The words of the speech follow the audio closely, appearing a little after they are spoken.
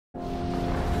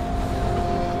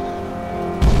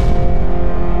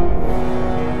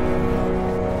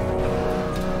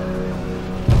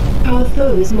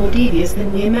foe is more devious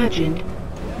than we imagined.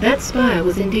 That spire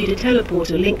was indeed a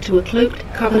teleporter linked to a cloaked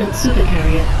Covenant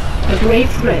supercarrier, a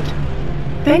grave threat.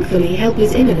 Thankfully, help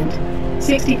is imminent.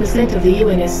 60% of the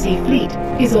UNSC fleet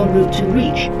is en route to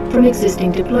Reach from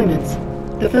existing deployments.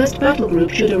 The first battle group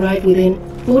should arrive within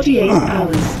 48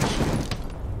 hours.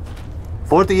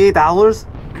 48 hours?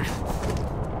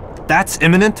 That's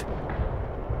imminent?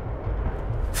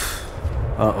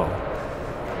 Uh-oh.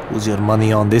 Who's your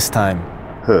money on this time?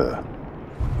 Her.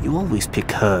 You always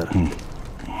pick her.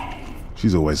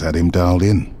 She's always had him dialed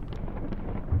in.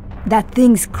 That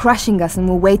thing's crushing us and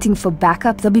we're waiting for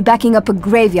backup. They'll be backing up a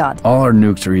graveyard. All our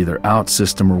nukes are either out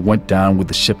system or went down with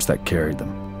the ships that carried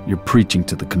them. You're preaching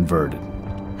to the converted.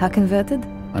 How converted?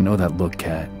 I know that look,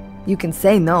 Kat. You can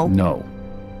say no. No.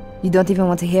 You don't even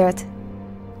want to hear it?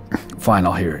 Fine,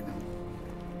 I'll hear it.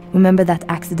 Remember that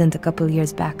accident a couple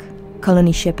years back?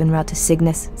 Colony ship en route to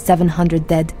Cygnus, 700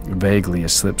 dead. Vaguely a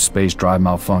slip space drive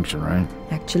malfunction, right?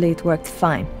 Actually, it worked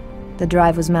fine. The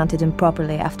drive was mounted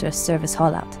improperly after a service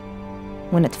haul-out.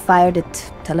 When it fired,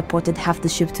 it teleported half the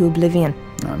ship to oblivion.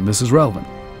 This is relevant.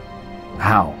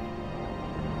 How?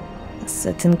 A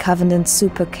certain Covenant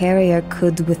supercarrier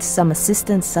could, with some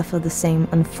assistance, suffer the same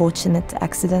unfortunate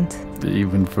accident.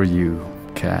 Even for you,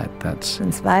 Kat, that's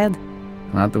Inspired?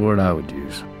 not the word I would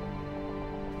use.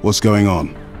 What's going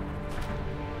on?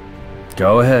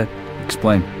 Go ahead.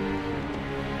 Explain.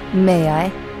 May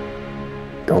I?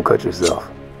 Don't cut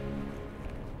yourself.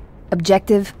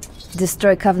 Objective: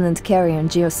 destroy Covenant carrier in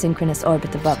geosynchronous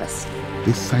orbit above us.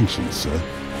 This sanctions, sir.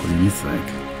 What do you think?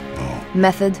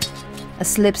 Method: a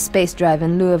slip space drive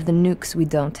in lieu of the nukes we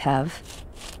don't have.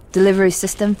 Delivery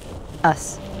system: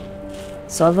 us.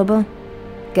 Solvable?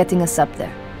 Getting us up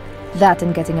there. That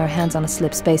and getting our hands on a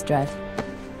slip space drive.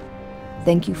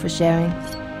 Thank you for sharing.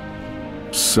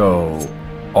 So,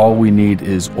 all we need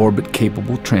is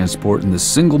orbit-capable transport and the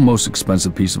single most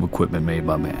expensive piece of equipment made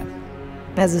by man.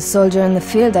 As a soldier in the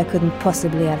field, I couldn't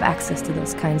possibly have access to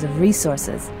those kinds of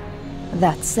resources.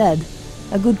 That said,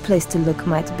 a good place to look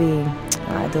might be,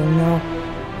 I don't know,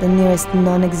 the nearest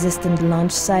non-existent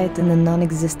launch site in the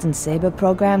non-existent Saber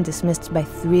program dismissed by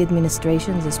 3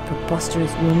 administrations as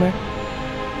preposterous rumor,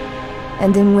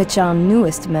 and in which our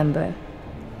newest member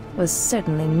was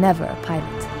certainly never a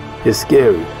pilot. You're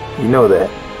scary. You know that.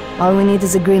 All we need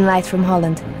is a green light from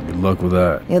Holland. Good luck with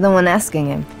that. You're the one asking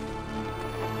him.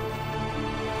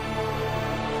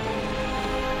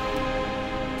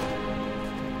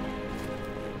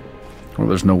 Well,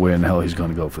 there's no way in hell he's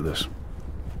gonna go for this.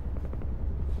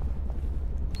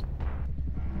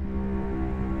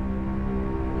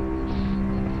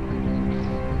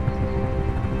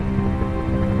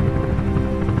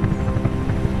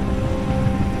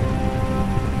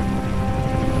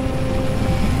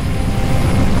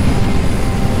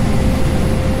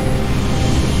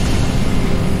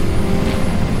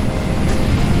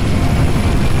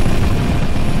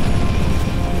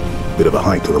 Bit of a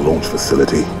hike to the launch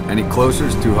facility. Any closer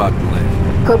is too hot to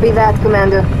land. Copy that,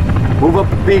 Commander. Move up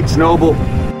the beach, Noble.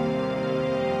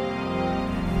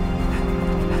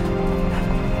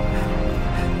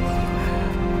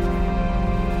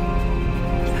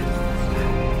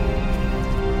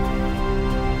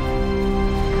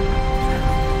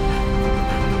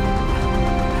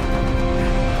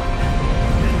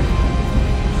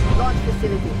 Launch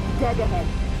facility, dead ahead.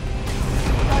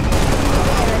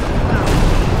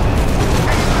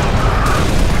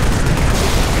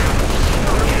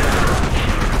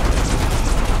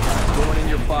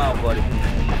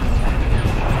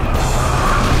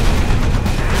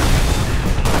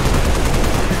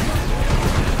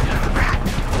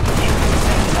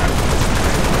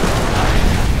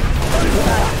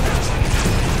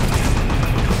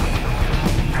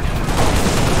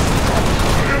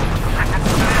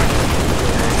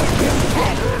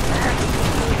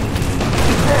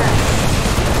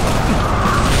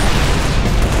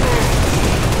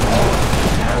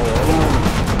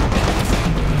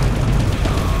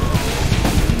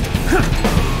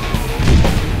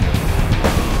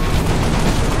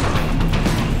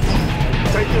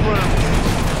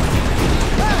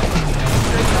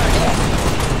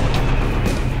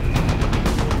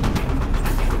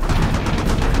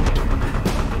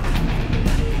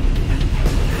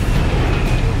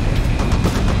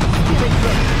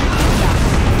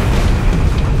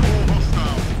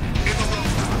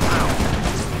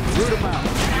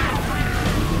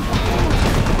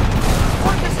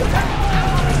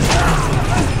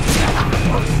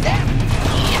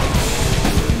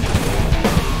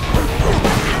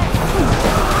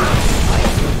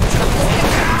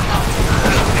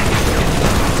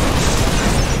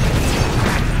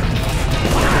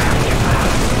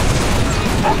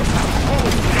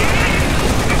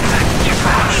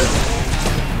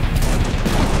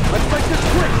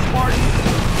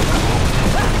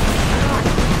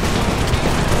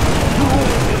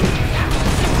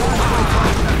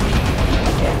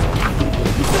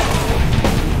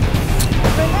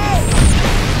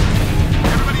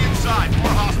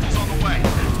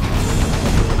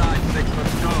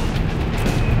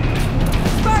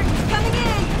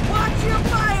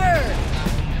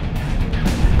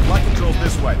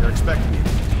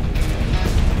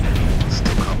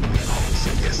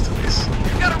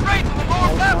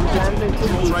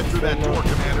 right through that door,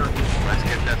 Commander. Let's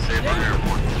get that Saber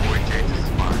airborne before he changes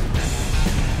his mind.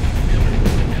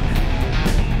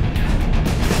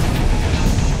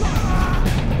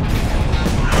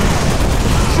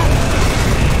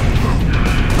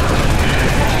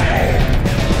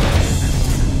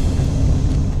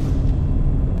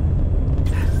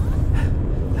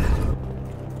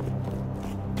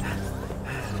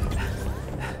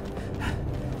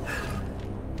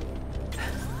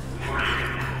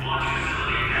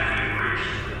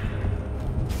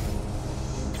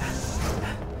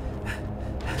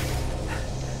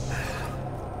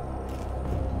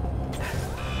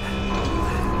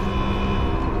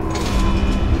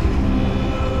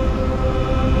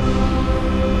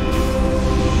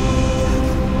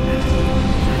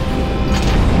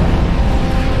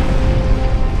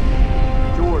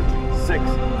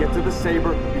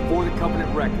 Saber before the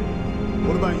Covenant wreck it.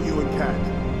 What about you and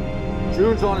Cat?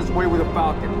 June's on his way with a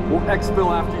Falcon. We'll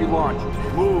exfil after you launch.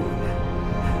 Move.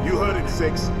 You heard it,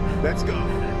 6. Let's go.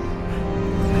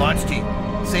 Launch team,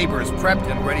 Saber is prepped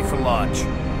and ready for launch.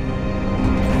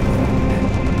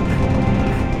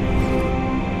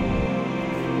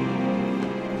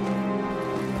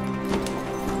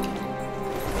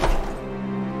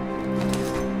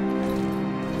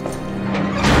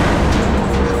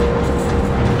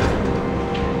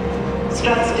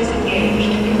 Struts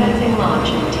disengaged. Commencing launch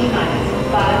in T-minus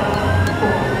 5,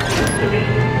 4, 3,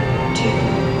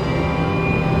 2.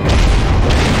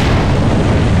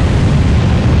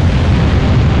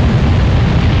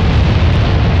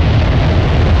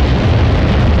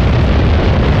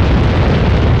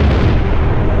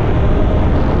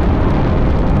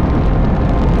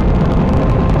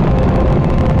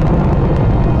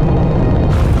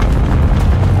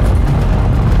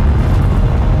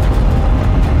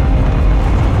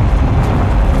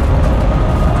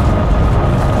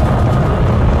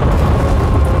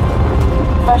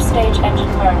 First stage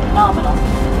engine burn nominal.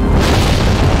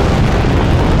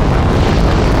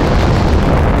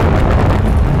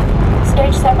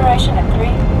 Stage separation in 3,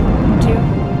 2,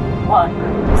 1.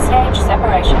 Stage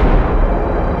separation.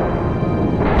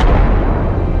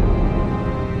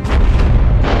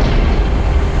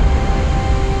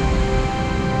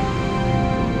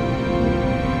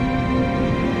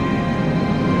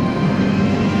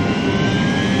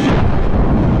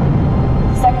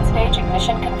 Second stage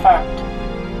ignition confirmed.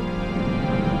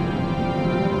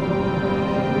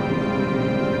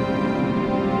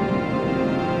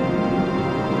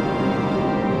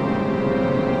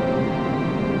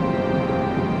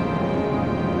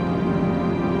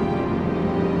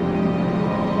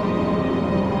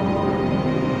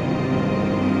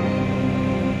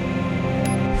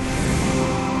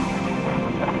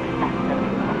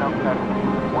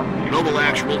 Noble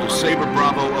Actual to Saber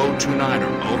Bravo 029er,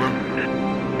 over.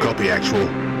 Copy, Actual.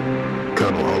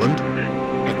 Colonel Holland?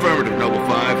 Affirmative, Noble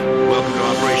 5. Welcome to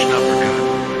Operation Uppercut.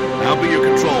 I'll be your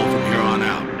control from here on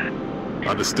out.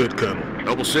 Understood, Colonel.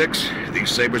 Noble 6,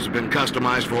 these Sabres have been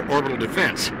customized for orbital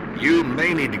defense. You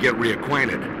may need to get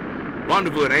reacquainted.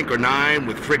 Rendezvous at Anchor 9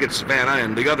 with Frigate Savannah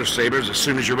and the other Sabres as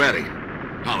soon as you're ready.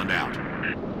 Holland out.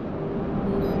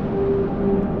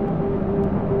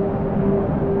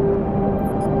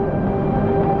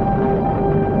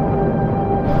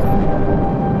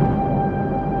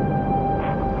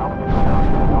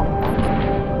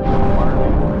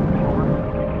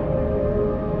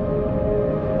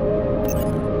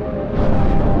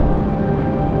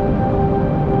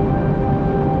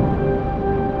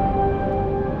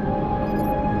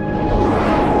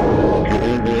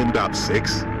 Up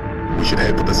 6. We should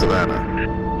head for the Savannah.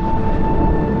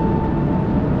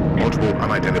 Multiple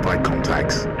unidentified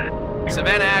contacts.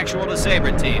 Savannah Actual to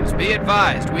Saber teams, be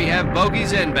advised, we have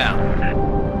bogies inbound.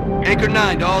 Anchor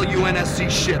 9 to all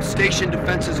UNSC ships. Station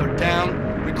defenses are down.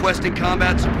 Requesting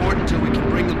combat support until we can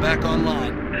bring them back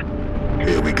online.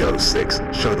 Here we go, 6.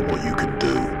 Show them what you can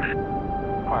do.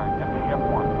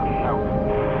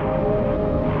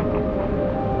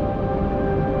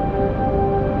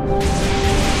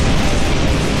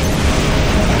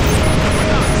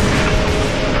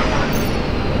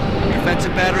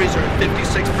 Defensive batteries are at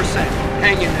 56%.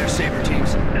 Hang in there, Saber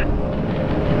teams.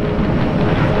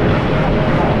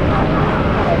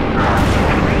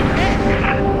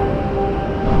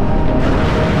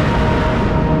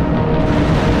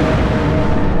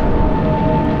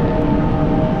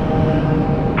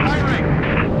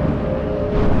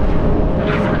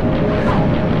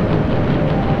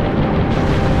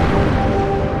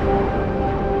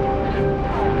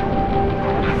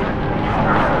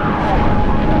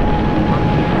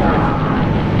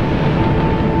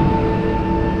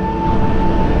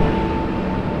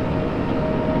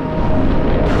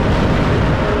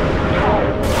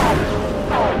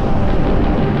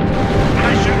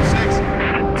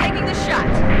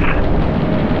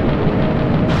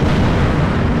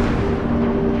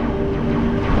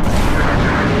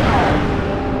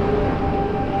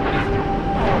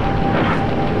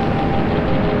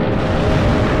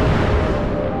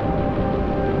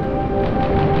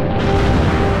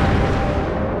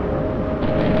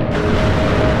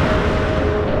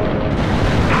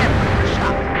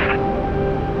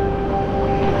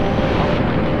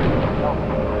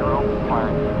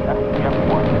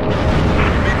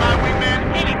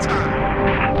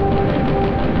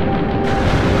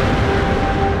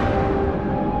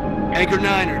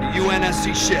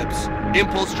 UNSC ships.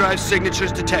 Impulse drive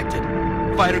signatures detected.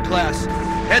 Fighter class.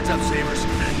 Heads up, Sabers.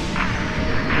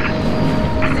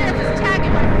 Sabers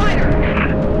tagging my fighter!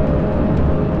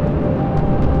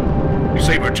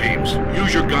 Saber teams,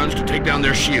 use your guns to take down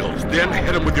their shields, then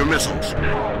hit them with your missiles.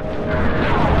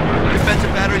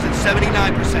 Defensive batteries at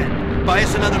 79%. Buy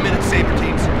us another minute, Saber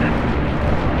teams.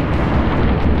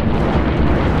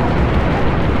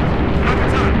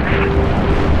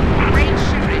 Range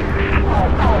shooting!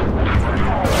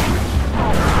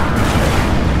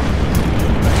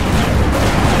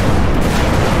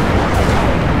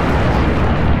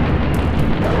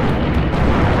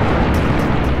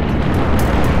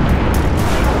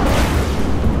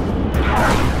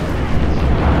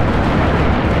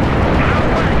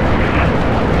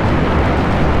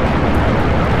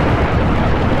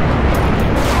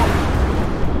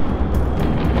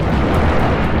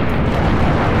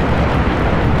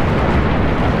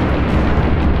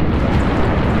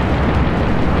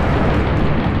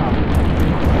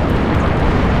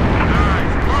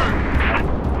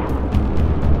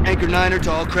 Niner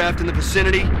to all craft in the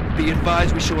vicinity. Be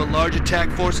advised we show a large attack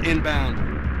force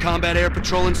inbound. Combat Air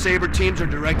Patrol and Saber teams are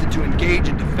directed to engage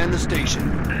and defend the station.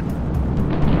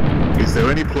 Is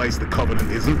there any place the Covenant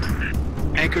isn't?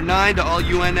 Anchor 9 to all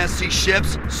UNSC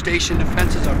ships. Station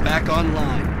defenses are back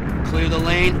online. Clear the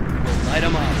lane. We'll light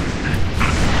them up.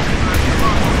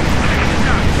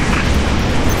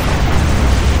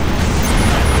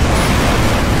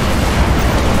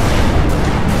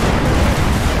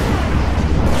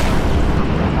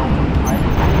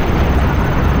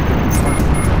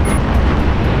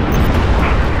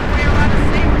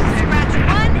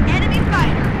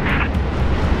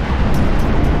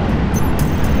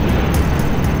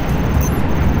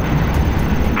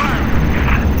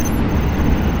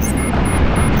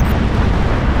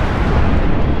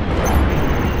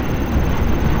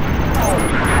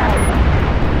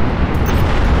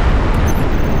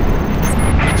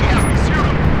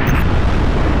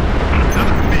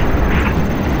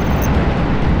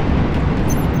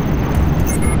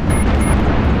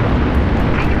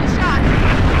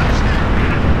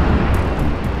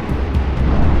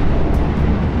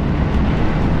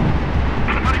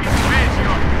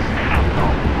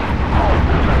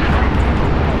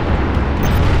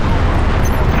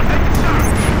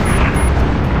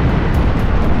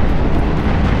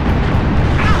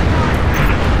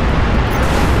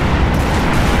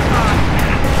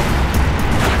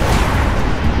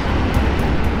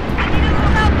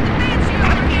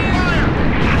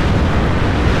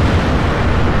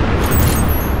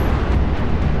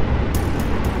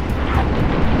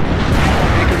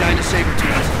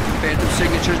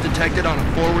 Detected on a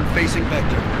forward-facing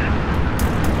vector.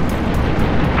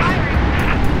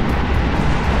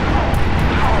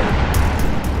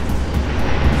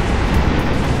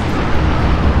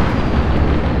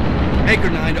 Anchor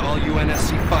 9 to all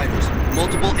UNSC fighters.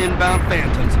 Multiple inbound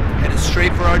Phantoms, headed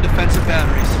straight for our defensive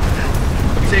batteries.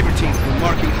 Saber teams, we're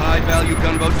marking high-value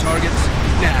gunboat targets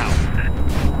now.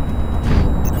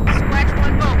 Scratch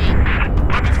one bogey.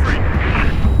 Weapons free.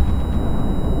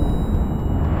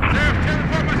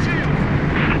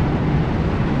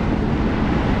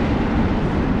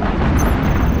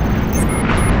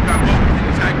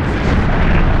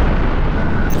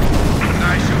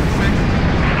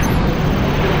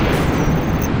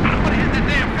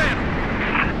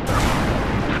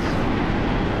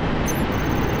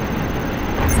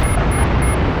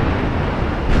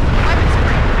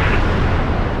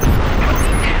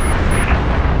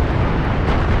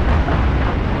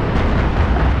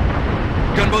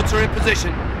 Gunboats are in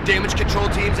position. Damage control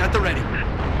teams at the ready.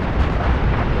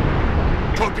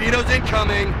 Torpedoes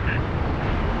incoming.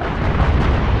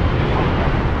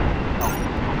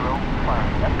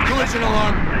 Collision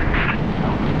alarm.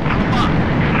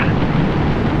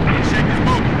 Shake this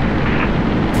boat.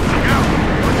 Look out.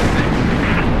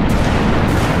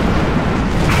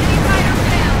 Enemy fighter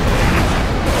down.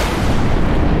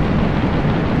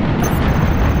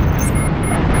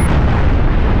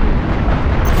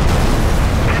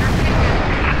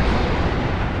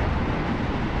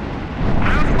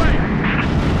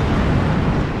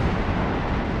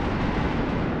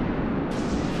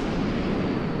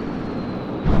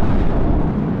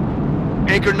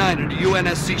 Anchor 9er to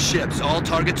UNSC ships. All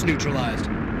targets neutralized.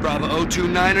 Bravo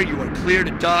 029er, you are clear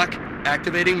to dock.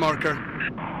 Activating marker.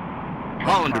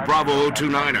 Holland to Bravo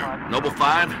 029er. Noble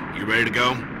 5, you ready to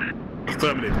go?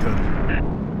 Affirmative, Colonel.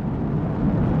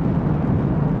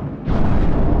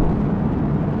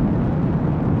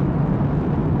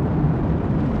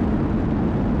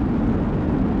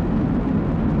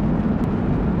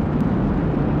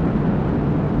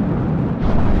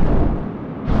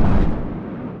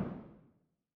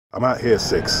 I'm out here,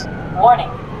 6. Warning.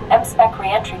 M-Spec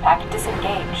re-entry pack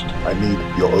disengaged. I need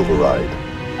your override.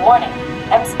 Warning.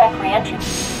 M-Spec re-entry.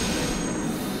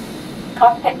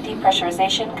 Cockpit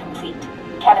depressurization complete.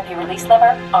 Canopy release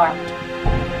lever armed.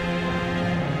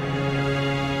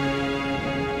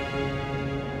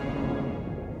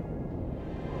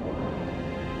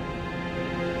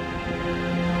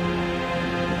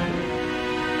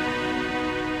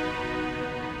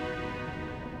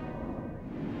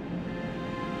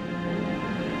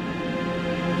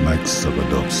 Max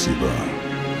Sabadov Siva.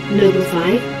 Noble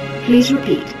 5, please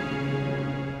repeat.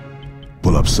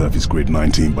 Pull up surface grid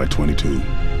 19 by 22.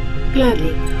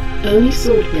 Gladly. Only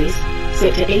sword place,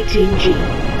 sector 18G.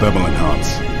 Thermal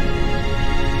enhance.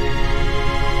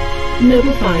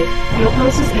 Noble 5, your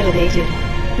pulse is elevated.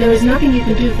 There is nothing you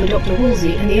can do for Dr.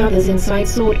 Halsey and the others inside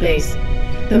Sword Base.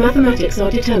 The mathematics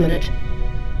are determinate.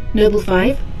 Noble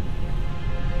 5?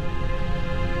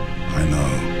 I know.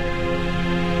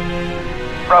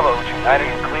 Bravo,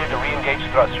 United is cleared to re-engage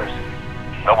thrusters.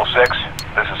 Noble 6,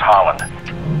 this is Holland.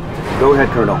 Go ahead,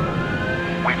 Colonel.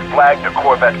 We've flagged a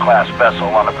Corvette-class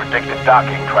vessel on a predicted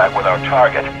docking track with our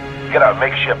target. Get our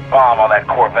makeshift bomb on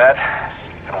that Corvette,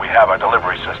 and we have our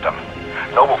delivery system.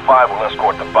 Noble 5 will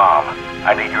escort the bomb.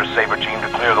 I need your Saber team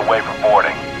to clear the way for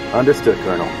boarding. Understood,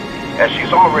 Colonel. As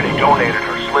she's already donated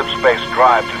her slip space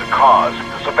drive to the cause,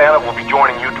 the Savannah will be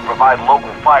joining you to provide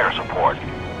local fire support.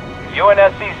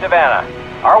 UNSC Savannah.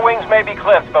 Our wings may be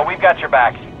clipped, but we've got your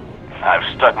back. I've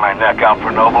stuck my neck out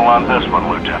for Noble on this one,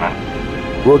 Lieutenant.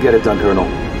 We'll get it done, Colonel.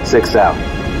 6 out.